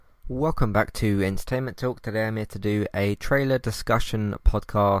Welcome back to Entertainment Talk. Today I'm here to do a trailer discussion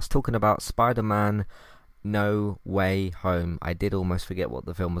podcast talking about Spider-Man No Way Home. I did almost forget what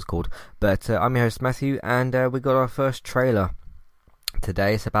the film was called, but I'm your host Matthew, and we got our first trailer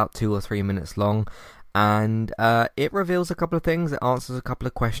today. It's about 2 or 3 minutes long, and it reveals a couple of things, it answers a couple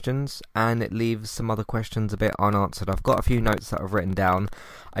of questions, and it leaves some other questions a bit unanswered. I've got a few notes that I've written down.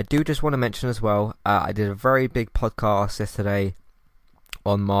 I do just want to mention as well, I did a very big podcast yesterday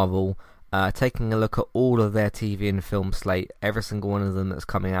on Marvel, taking a look at all of their TV and film slate, every single one of them that's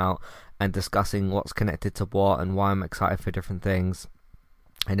coming out, and discussing what's connected to what and why I'm excited for different things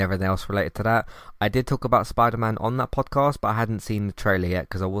and everything else related to that. I did talk about Spider-Man on that podcast, but I hadn't seen the trailer yet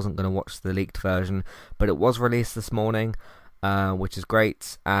because I wasn't going to watch the leaked version, but it was released this morning, which is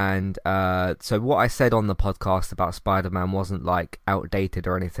great. And so what I said on the podcast about Spider-Man wasn't like outdated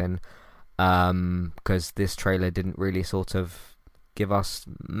or anything, because this trailer didn't really sort of give us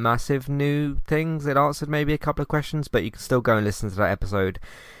massive new things. It answered maybe a couple of questions, but you can still go and listen to that episode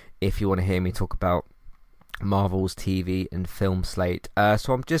if you want to hear me talk about Marvel's TV and film slate.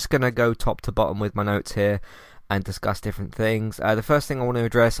 So I'm just going to go top to bottom with my notes here and discuss different things. The first thing I want to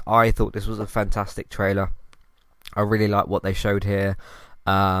address, I thought this was a fantastic trailer. I really like what they showed here.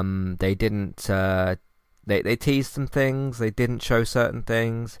 They didn't they teased some things, they didn't show certain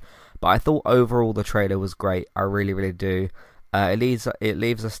things, but I thought overall the trailer was great. I really do. It leaves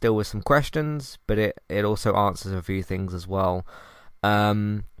us still with some questions, but it also answers a few things as well.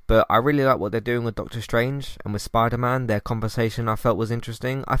 But I really like what they're doing with Doctor Strange and with Spider-Man. Their conversation I felt was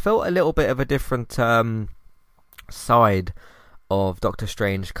interesting. I felt a little bit of a different side of Doctor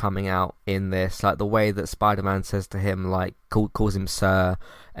Strange coming out in this, like the way that Spider-Man says to him, like calls him sir,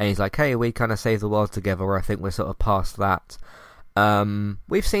 and he's like, hey, we kind of saved the world together, or I think we're sort of past that.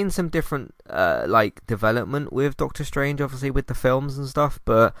 We've seen some different like development with Doctor Strange, obviously with the films and stuff,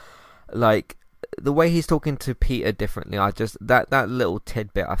 but like the way he's talking to Peter differently, I just that little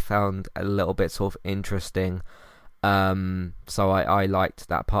tidbit I found a little bit sort of interesting. So I liked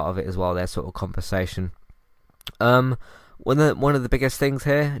that part of it as well, their sort of conversation. One of the biggest things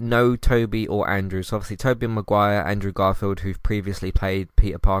here, no Tobey or Andrew. So obviously Tobey Maguire, Andrew Garfield, who've previously played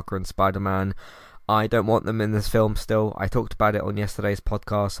Peter Parker and Spider-Man, I don't want them in this film still. I talked about it on yesterday's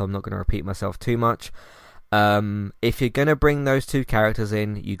podcast, so I'm not going to repeat myself too much. If you're going to bring those two characters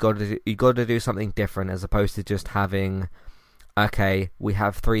in, you got to do something different, as opposed to just having, okay, we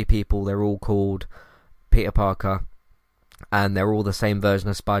have 3 people, they're all called Peter Parker, and they're all the same version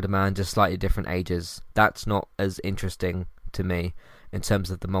of Spider-Man, just slightly different ages. That's not as interesting to me in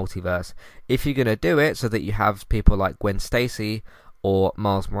terms of the multiverse. If you're going to do it so that you have people like Gwen Stacy or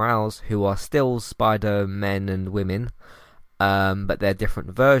Miles Morales, who are still Spider-Men and women, but they're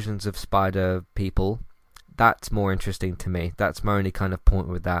different versions of Spider people, that's more interesting to me. That's my only kind of point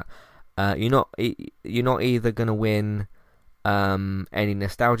with that. You're not either going to win any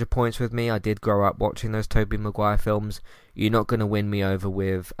nostalgia points with me. I did grow up watching those Tobey Maguire films. You're not going to win me over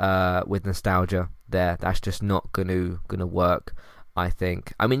with nostalgia there. That's just not going to work, I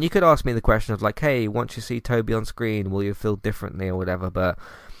think. I mean, you could ask me the question of like, hey, once you see Tobey on screen, will you feel differently or whatever, but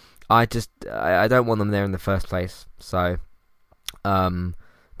I don't want them there in the first place. So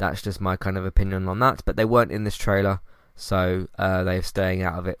that's just my kind of opinion on that. But they weren't in this trailer, so they're staying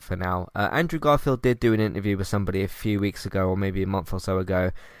out of it for now. Andrew Garfield did do an interview with somebody a few weeks ago, or maybe a month or so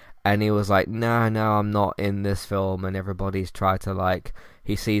ago, and he was like, no, I'm not in this film, and everybody's tried to, like,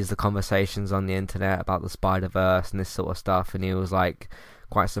 he sees the conversations on the internet about the Spider-Verse and this sort of stuff, and he was like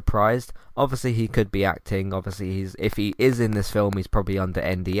quite surprised. Obviously he could be acting, obviously if he is in this film, he's probably under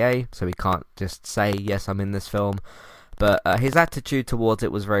NDA, so he can't just say, yes, I'm in this film, but his attitude towards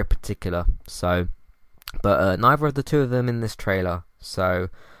it was very particular. So but neither of the two of them in this trailer. So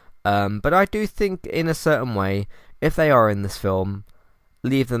but I do think in a certain way, if they are in this film,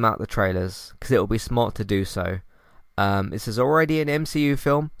 leave them out the trailers, because it will be smart to do so. This is already an MCU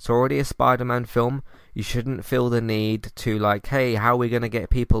film. It's already a Spider-Man film. You shouldn't feel the need to like, hey, how are we going to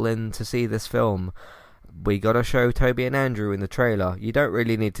get people in to see this film? We got to show Tobey and Andrew in the trailer. You don't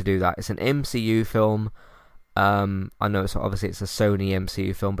really need to do that. It's an MCU film. I know it's a Sony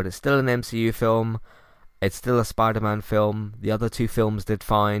MCU film, but it's still an MCU film. It's still a Spider-Man film. The other 2 films did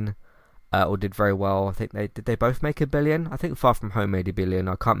fine, or did very well. I think they both make $1 billion. I think Far From Home made $1 billion.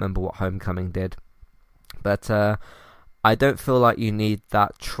 I can't remember what Homecoming did. But I don't feel like you need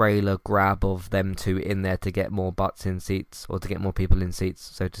that trailer grab of them 2 in there to get more butts in seats, or to get more people in seats,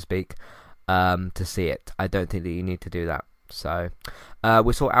 so to speak, to see it. I don't think that you need to do that. So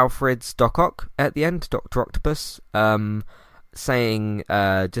we saw Alfred's Doc Ock at the end, Dr. Octopus, saying,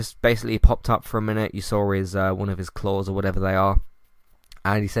 just basically popped up for a minute. You saw his one of his claws or whatever they are,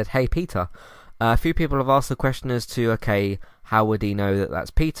 And he said, "Hey, Peter." A few people have asked the question as to, okay, how would he know that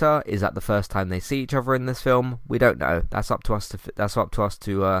that's Peter? Is that the first time they see each other in this film? We don't know. That's up to us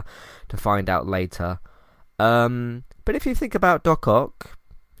to find out later. But if you think about Doc Ock,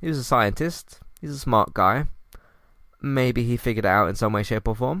 he was a scientist. He's a smart guy. Maybe he figured it out in some way, shape,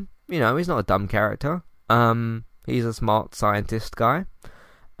 or form. You know, he's not a dumb character. He's a smart scientist guy.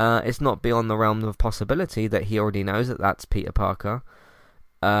 It's not beyond the realm of possibility that he already knows that that's Peter Parker.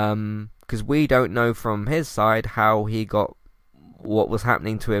 Because we don't know from his side how he got what was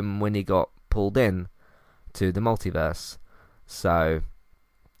happening to him when he got pulled in to the multiverse. So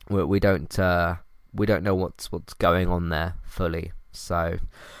we don't know what's going on there fully. So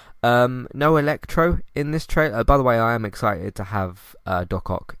no Electro in this trailer. By the way, I am excited to have Doc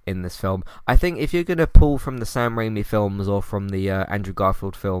Ock in this film. I think if you're gonna pull from the Sam Raimi films or from the Andrew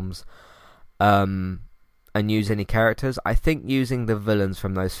Garfield films, and use any characters, I think using the villains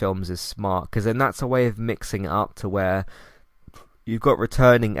from those films is smart, because then that's a way of mixing it up to where you've got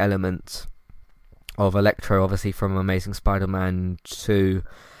returning elements of Electro, obviously from Amazing Spider-Man 2,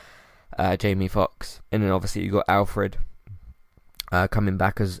 Jamie Foxx, and then obviously you've got Alfred coming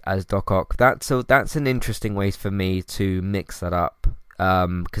back as Doc Ock. That's an interesting way for me to mix that up,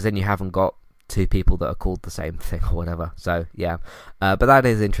 because then you haven't got two people that are called the same thing or whatever. So yeah, but that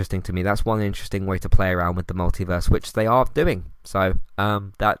is interesting to me. That's one interesting way to play around with the multiverse, which they are doing. So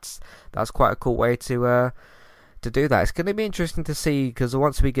that's quite a cool way to do that. It's going to be interesting to see, because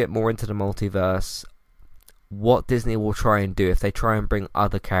once we get more into the multiverse, what Disney will try and do if they try and bring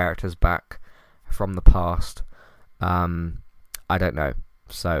other characters back from the past. I don't know.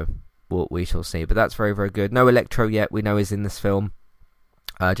 So we shall see. But that's very, very good. No Electro yet. We know he's in this film.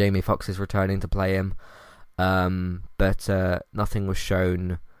 Jamie Foxx is returning to play him, but nothing was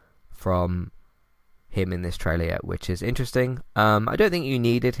shown from him in this trailer yet, which is interesting. I don't think you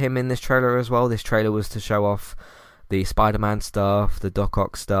needed him in this trailer as well. This trailer was to show off the Spider-Man stuff, the Doc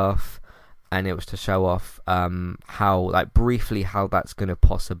Ock stuff, and it was to show off how briefly how that's going to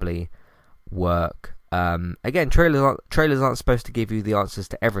possibly work. Again, trailers aren't supposed to give you the answers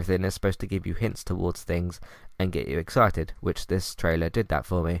to everything. They're supposed to give you hints towards things and get you excited, which this trailer did that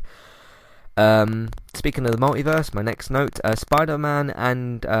for me. Speaking of the multiverse, my next note, Spider-Man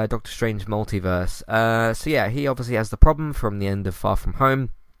and Doctor Strange multiverse. So yeah, he obviously has the problem from the end of Far From Home.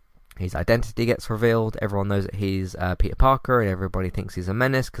 His identity gets revealed. Everyone knows that he's Peter Parker, and everybody thinks he's a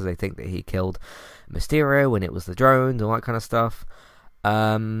menace because they think that he killed Mysterio when it was the drones, all that kind of stuff.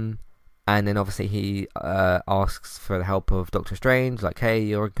 And then obviously he asks for the help of Doctor Strange, like, hey,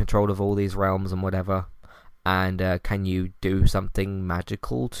 you're in control of all these realms and whatever, and can you do something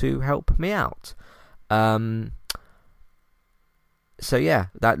magical to help me out? So yeah,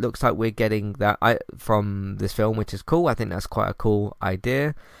 that looks like we're getting that from this film, which is cool. I think that's quite a cool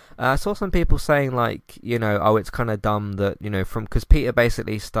idea. I saw some people saying, like, you know, oh, it's kind of dumb that, you know, because Peter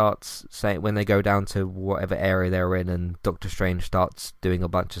basically starts saying when they go down to whatever area they're in, and Doctor Strange starts doing a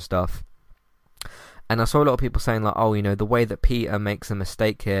bunch of stuff. And I saw a lot of people saying, like, oh, you know, the way that Peter makes a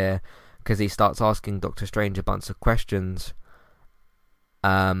mistake here, because he starts asking Doctor Strange a bunch of questions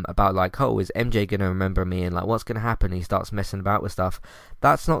about, like, oh, is MJ going to remember me, and, like, what's going to happen? He starts messing about with stuff.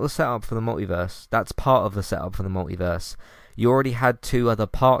 That's not the setup for the multiverse. That's part of the setup for the multiverse. You already had two other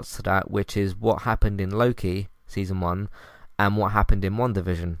parts to that, which is what happened in Loki, Season 1, and what happened in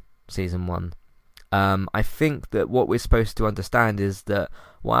WandaVision, Season 1. I think that what we're supposed to understand is that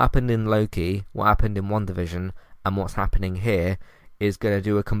what happened in Loki, what happened in WandaVision, and what's happening here is going to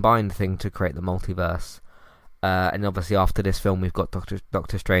do a combined thing to create the multiverse. And obviously after this film we've got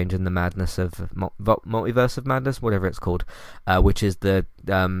Doctor Strange and the Madness of Multiverse of Madness, whatever it's called, which is the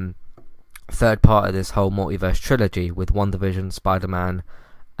third part of this whole multiverse trilogy with WandaVision, Spider-Man,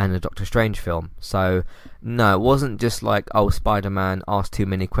 and the Doctor Strange film. So no, it wasn't just like, oh, Spider-Man asked too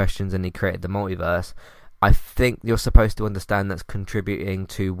many questions and he created the multiverse. I think you're supposed to understand that's contributing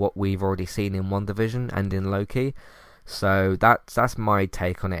to what we've already seen in WandaVision and in Loki. So that's my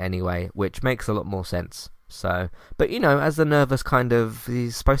take on it anyway, which makes a lot more sense. So, but you know, as the nervous kind of,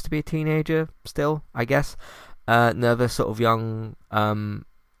 he's supposed to be a teenager still, I guess, nervous sort of young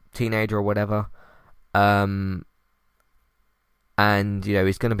teenager or whatever, and you know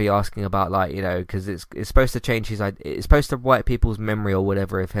he's going to be asking about, like, you know, because it's supposed to change it's supposed to wipe people's memory or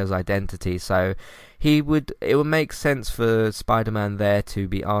whatever of his identity. So it would make sense for Spider-Man there to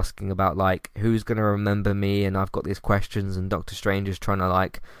be asking about, like, who's going to remember me, and I've got these questions, and Doctor Strange is trying to,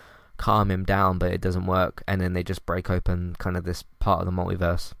 like, calm him down, but it doesn't work, and then they just break open kind of this part of the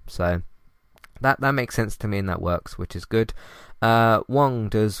multiverse. So that makes sense to me, and that works, which is good. Wong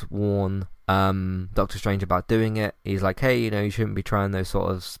does warn Doctor Strange about doing it. He's like, hey, you shouldn't be trying those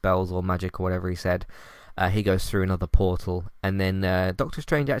sort of spells or magic or whatever he said. He goes through another portal, and then Doctor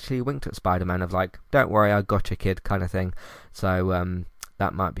Strange actually winked at Spider-Man of like, don't worry, I got you, kid, kind of thing. So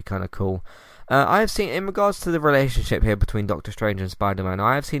that might be kind of cool. I have seen, in regards to the relationship here between Doctor Strange and Spider-Man,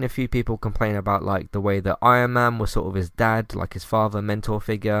 I have seen a few people complain about like the way that Iron Man was sort of his dad, like his father, mentor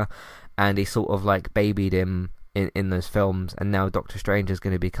figure, and he sort of like babied him in those films, and now Doctor Strange is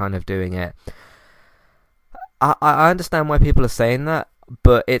going to be kind of doing it. I understand why people are saying that,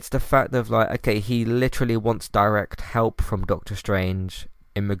 but it's the fact of like, okay, he literally wants direct help from Doctor Strange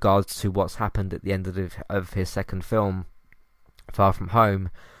in regards to what's happened at the end of his second film, Far From Home.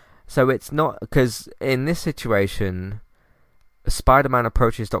 So it's not, because in this situation, Spider-Man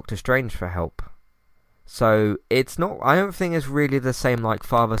approaches Doctor Strange for help. So it's not, I don't think it's really the same like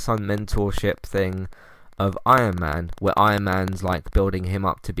father-son mentorship thing of Iron Man, where Iron Man's like building him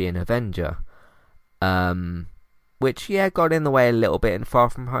up to be an Avenger. Which got in the way a little bit in Far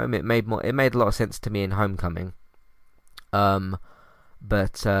From Home. It made a lot of sense to me in Homecoming. But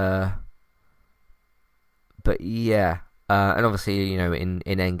yeah, and obviously in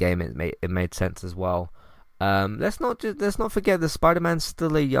Endgame it made sense as well. Let's not forget that Spider-Man's still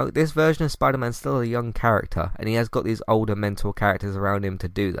this version of Spider-Man's still a young character, and he has got these older mentor characters around him to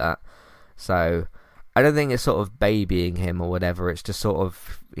do that. So I don't think it's sort of babying him or whatever. It's just sort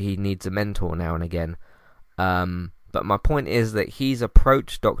of he needs a mentor now and again. But my point is that he's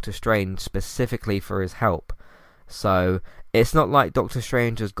approached Doctor Strange specifically for his help. So it's not like Doctor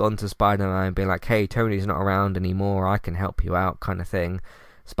Strange has gone to Spider-Man and been like, hey, Tony's not around anymore, I can help you out, kind of thing.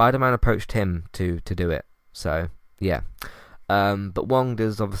 Spider-Man approached him to do it. So, yeah. But Wong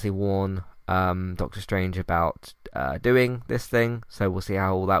does obviously warn Doctor Strange about doing this thing. So we'll see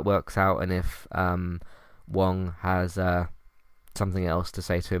how all that works out, and if Wong has something else to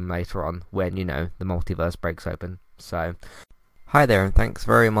say to him later on when, the multiverse breaks open. So, hi there, and thanks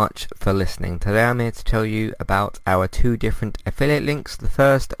very much for listening. Today I'm here to tell you about our 2 different affiliate links. The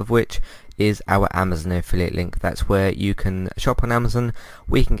first of which is our Amazon affiliate link. That's where you can shop on Amazon.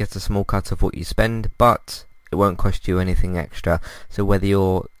 We can get a small cut of what you spend, but it won't cost you anything extra. So whether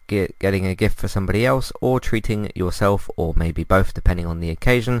you're getting a gift for somebody else or treating yourself, or maybe both depending on the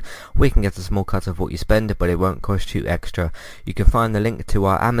occasion, we can get a small cut of what you spend, but it won't cost you extra. You can find the link to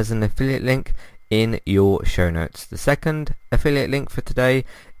our Amazon affiliate link in your show notes. The second affiliate link for today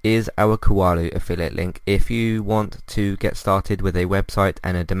is our Kualu affiliate link. If you want to get started with a website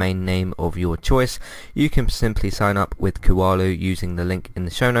and a domain name of your choice, you can simply sign up with Kualu using the link in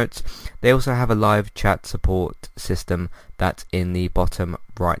the show notes. They also have a live chat support system that's in the bottom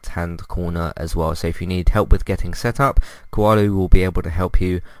right hand corner as well. So if you need help with getting set up, Kualu will be able to help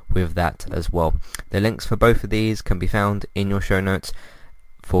you with that as well. The links for both of these can be found in your show notes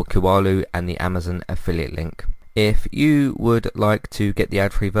for Kualu and the Amazon affiliate link. If you would like to get the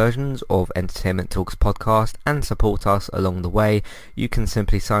ad-free versions of Entertainment Talks podcast and support us along the way, you can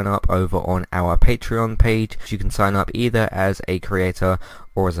simply sign up over on our Patreon page. You can sign up either as a creator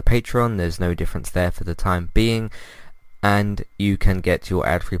or as a patron. There's no difference there for the time being, and you can get your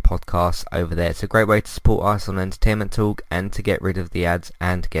ad-free podcasts over there. It's a great way to support us on Entertainment Talk and to get rid of the ads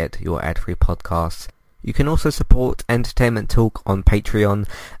and get your ad-free podcasts. You can also support Entertainment Talk on Patreon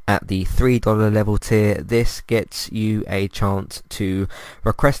at the $3 level tier. This gets you a chance to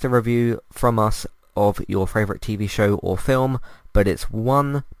request a review from us of your favourite TV show or film, but it's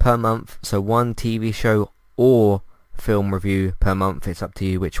one per month, so one TV show or film review per month. It's up to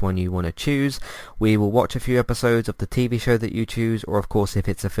you which one you want to choose. We will watch a few episodes of the TV show that you choose, or of course if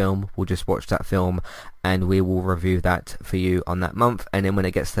it's a film, we'll just watch that film and we will review that for you on that month. And then when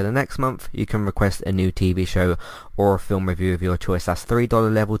it gets to the next month, you can request a new TV show or a film review of your choice. That's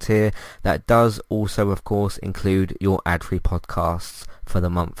 $3 level tier. That does also of course include your ad-free podcasts for the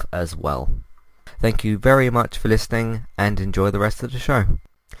month as well. Thank you very much for listening and enjoy the rest of the show.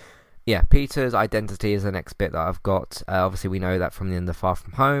 Yeah, Peter's identity is the next bit that I've got. Obviously, we know that from the end of Far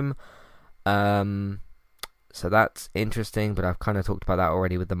From Home. So that's interesting, but I've kind of talked about that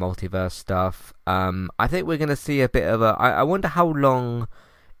already with the multiverse stuff. I think we're going to see a bit of a... I wonder how long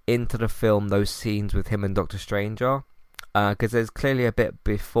into the film those scenes with him and Doctor Strange are. Because there's clearly a bit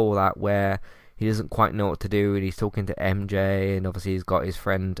before that where he doesn't quite know what to do, and he's talking to MJ, and obviously he's got his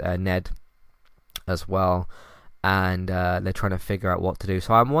friend Ned as well. And they're trying to figure out what to do.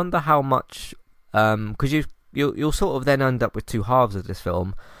 So I wonder how much, because you'll sort of then end up with 2 halves of this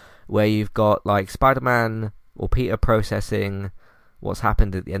film, where you've got like Spider-Man or Peter processing what's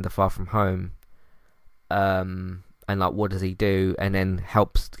happened at the end of Far From Home, and like what does he do, and then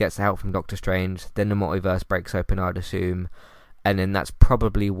gets the help from Doctor Strange. Then the multiverse breaks open, I'd assume, and then that's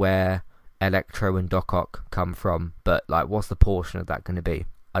probably where Electro and Doc Ock come from, but like, what's the portion of that going to be?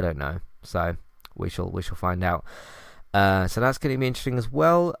 I don't know. So we shall find out. So that's going to be interesting as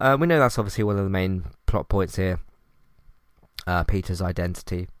well. We know that's obviously one of the main plot points here. Peter's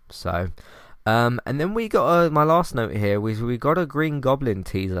identity. So, and then we got my last note here. We got a Green Goblin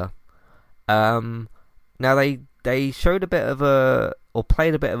teaser. Now they showed a bit of or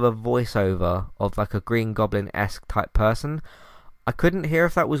played a bit of a voiceover of like a Green Goblin-esque type person. I couldn't hear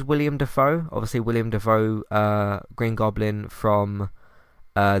if that was William Dafoe. Obviously, William Dafoe, Green Goblin from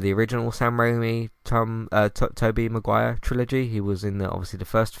the original Sam Raimi, Tobey Maguire trilogy. He was in obviously the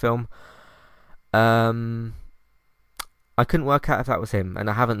first film. I couldn't work out if that was him, and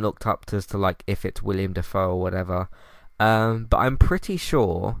I haven't looked up as to like if it's William Dafoe or whatever. But I'm pretty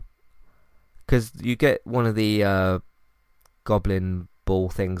sure, because you get one of the goblin ball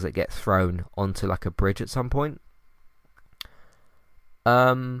things that get thrown onto like a bridge at some point.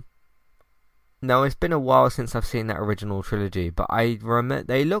 Now it's been a while since I've seen that original trilogy, but I remember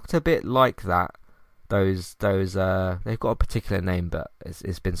they looked a bit like that. Those they've got a particular name, but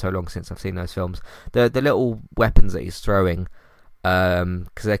it's been so long since I've seen those films. The little weapons that he's throwing,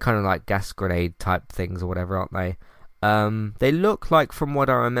 because they're kind of like gas grenade type things or whatever, aren't they? They look like, from what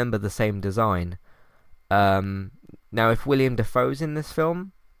I remember, the same design. Now if William Dafoe's in this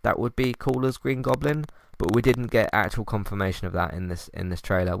film, that would be cool as Green Goblin. But we didn't get actual confirmation of that in this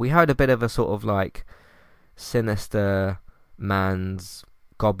trailer. We heard a bit of a sort of like sinister man's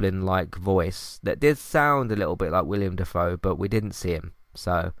goblin-like voice that did sound a little bit like William Dafoe, but we didn't see him,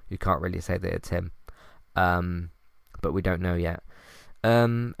 so you can't really say that it's him. But we don't know yet.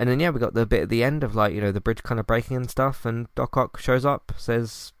 And then we got the bit at the end of like, the bridge kind of breaking and stuff, and Doc Ock shows up,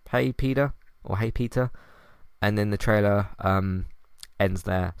 says, "Hey Peter," or "Hey Peter," and then the trailer ends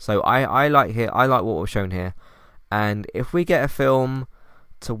there. So I like what was shown here, and if we get a film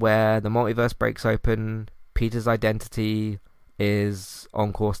to where the multiverse breaks open, Peter's identity is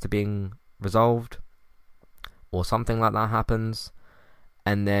on course to being resolved, or something like that happens,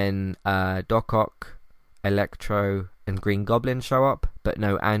 and then Doc Ock, Electro, and Green Goblin show up, but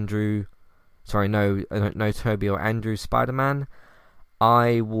no Tobey or Andrew Spider-Man,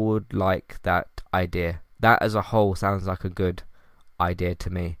 I would like that idea. That as a whole sounds like a good idea to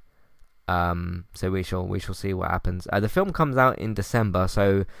me. So we shall see what happens. The film comes out in December,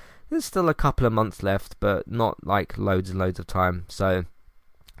 so there's still a couple of months left, but not like loads and loads of time. So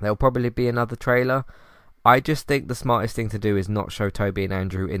there'll probably be another trailer. I just think the smartest thing to do is not show Tobey and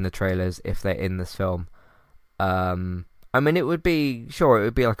Andrew in the trailers if they're in this film. I mean, it would be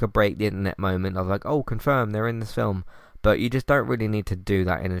like a break the internet moment of like, oh, confirm they're in this film, but you just don't really need to do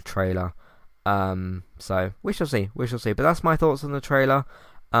that in a trailer. So we shall see. But that's my thoughts on the trailer.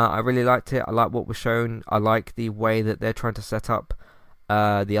 I really liked it. I like what was shown. I like the way that they're trying to set up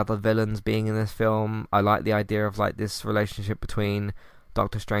the other villains being in this film. I like the idea of like this relationship between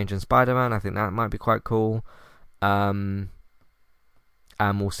Doctor Strange and Spider-Man. I think that might be quite cool. And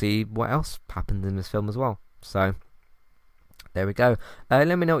we'll see what else happens in this film as well. So there we go.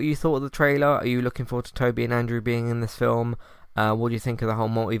 Let me know what you thought of the trailer. Are you looking forward to Tobey and Andrew being in this film? What do you think of the whole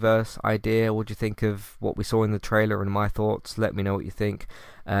multiverse idea? What do you think of what we saw in the trailer and my thoughts? Let me know what you think.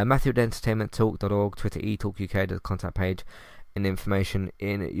 Matthew at entertainmenttalk.org, Twitter eTalkUK, the contact page, and information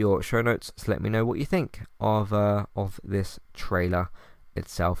in your show notes. So let me know what you think of this trailer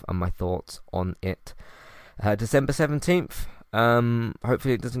itself and my thoughts on it. December 17th.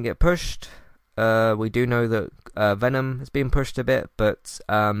 Hopefully it doesn't get pushed. We do know that Venom has been pushed a bit, but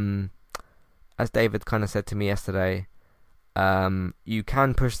as David kind of said to me yesterday, you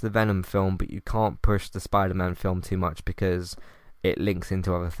can push the Venom film, but you can't push the Spider-Man film too much because it links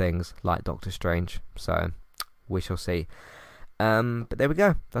into other things like Doctor Strange. So we shall see. But there we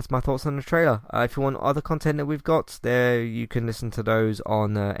go. That's my thoughts on the trailer. If you want other content that we've got, there you can listen to those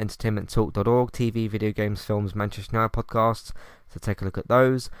on entertainmenttalk.org, TV, video games, films, Manchester United podcasts. So take a look at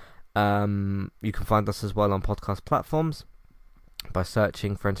those. You can find us as well on podcast platforms by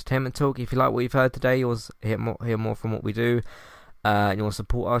searching for Entertainment Talk. If you like what you've heard today, you want to hear more from what we do, and you want to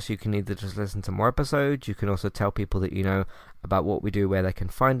support us, you can either just listen to more episodes. You can also tell people that you know about what we do, where they can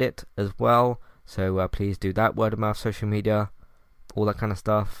find it as well. So please do that. Word of mouth, social media, all that kind of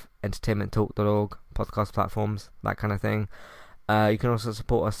stuff. entertainmenttalk.org, podcast platforms, that kind of thing. You can also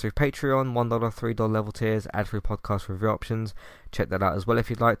support us through Patreon, $1, $3 level tiers, ad-free podcast review options. Check that out as well if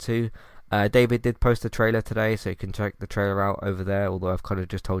you'd like to. David did post a trailer today, so you can check the trailer out over there, although I've kind of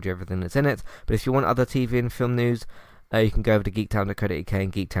just told you everything that's in it. But if you want other TV and film news, you can go over to geektown.co.uk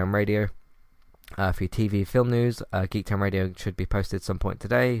and Geektown Radio. For your TV film news, Geektown Radio should be posted some point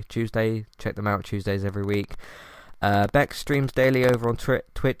today, Tuesday. Check them out, Tuesdays every week. Bex streams daily over on Twitch,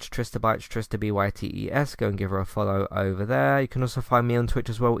 Trista Bytes, Trista Bytes. Go and give her a follow over there. You can also find me on Twitch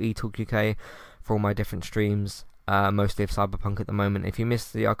as well, eTalkUK, for all my different streams, mostly of Cyberpunk at the moment. If you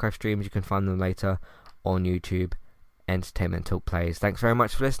missed the archive streams, you can find them later on YouTube. Entertainment Talk Plays. Thanks very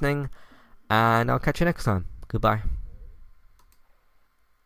much for listening, and I'll catch you next time. Goodbye.